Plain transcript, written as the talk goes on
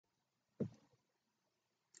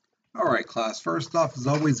All right, class. First off, as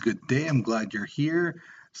always, good day. I'm glad you're here.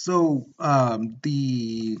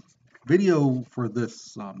 The video for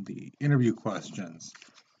the interview questions,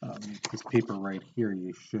 this paper right here,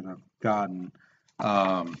 you should have gotten.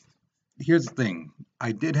 Um, Here's the thing.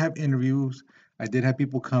 I did have interviews. I did have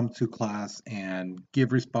people come to class and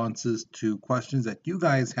give responses to questions that you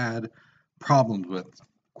guys had problems with,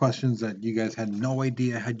 questions that you guys had no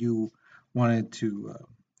idea had you wanted to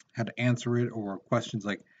how to answer it, or questions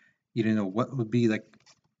like you didn't know what would be like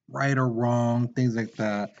right or wrong, things like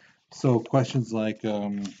that. So questions like which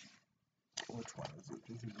one is it?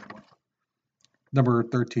 This is the one. Number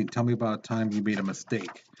 13, tell me about a time you made a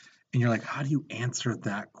mistake. And you're like, how do you answer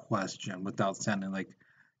that question without sounding like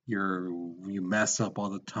you mess up all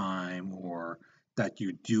the time, or that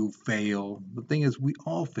you do fail? The thing is, we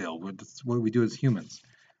all fail. That's what we do as humans.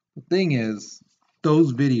 The thing is,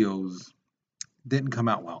 those videos didn't come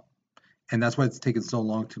out well. And that's why it's taken so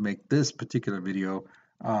long to make this particular video,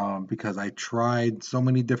 because I tried so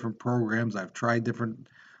many different programs. I've tried different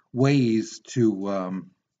ways to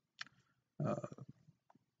uh,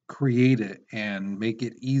 create it and make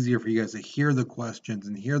it easier for you guys to hear the questions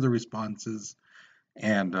and hear the responses,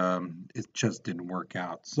 and it just didn't work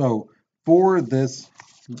out. So for this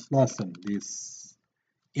lesson, these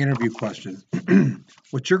interview questions,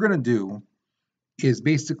 what you're going to do is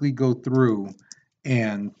basically go through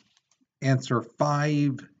and answer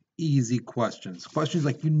 5 easy questions. Questions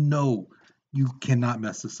like you cannot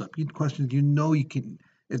mess this up. Questions you can.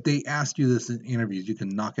 If they ask you this in interviews, you can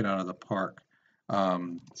knock it out of the park.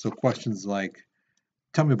 So questions like,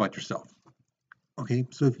 tell me about yourself. Okay,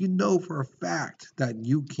 so if you know for a fact that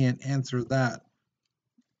you can't answer that,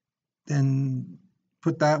 then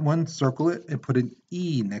put that one, circle it, and put an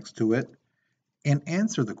E next to it, and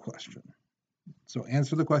answer the question. So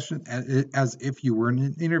answer the question as if you were in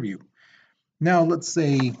an interview. Now, let's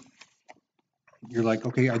say you're like,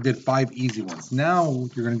 okay, I did 5 easy ones. Now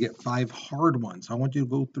you're going to get 5 hard ones. I want you to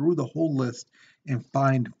go through the whole list and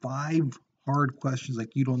find 5 hard questions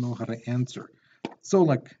like you don't know how to answer. So,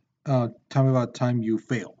 like, tell me about a time you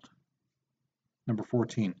failed. Number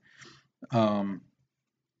 14. You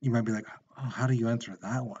might be like, oh, how do you answer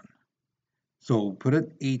that one? So put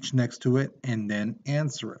an H next to it and then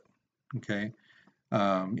answer it. Okay.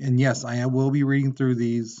 And yes, I will be reading through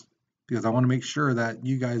these because I want to make sure that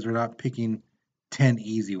you guys are not picking 10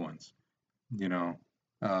 easy ones, you know,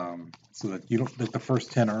 so that you don't, that the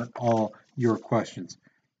first 10 aren't all your questions.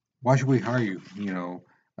 Why should we hire you?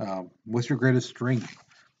 What's your greatest strength?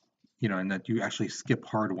 And that you actually skip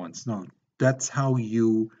hard ones. No, that's how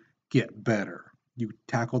you get better. You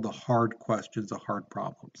tackle the hard questions, the hard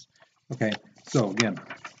problems. Okay, so again,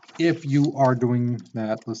 if you are doing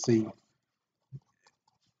that, let's see,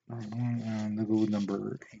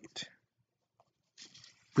 number 8.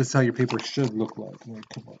 This is how your paper should look like.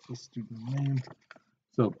 Come up with student name.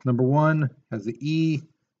 So number 1 has the E,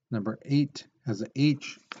 number 8 has a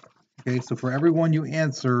H. Okay, so for every one you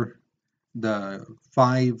answer, the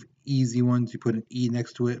 5 easy ones, you put an E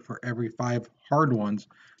next to it. For every 5 hard ones,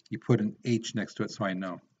 you put an H next to it, so I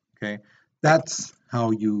know. Okay, that's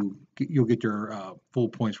how you'll get your full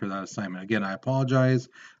points for that assignment. Again, I apologize.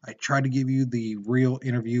 I tried to give you the real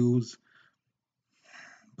interviews,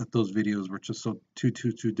 but those videos were just so too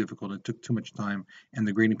difficult. It took too much time, and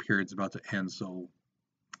the grading period's about to end, so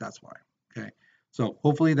that's why. Okay, so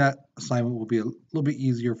hopefully that assignment will be a little bit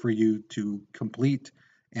easier for you to complete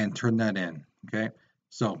and turn that in. Okay,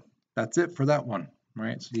 so that's it for that one. All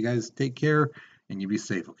right, so you guys take care and you be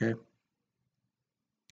safe. Okay.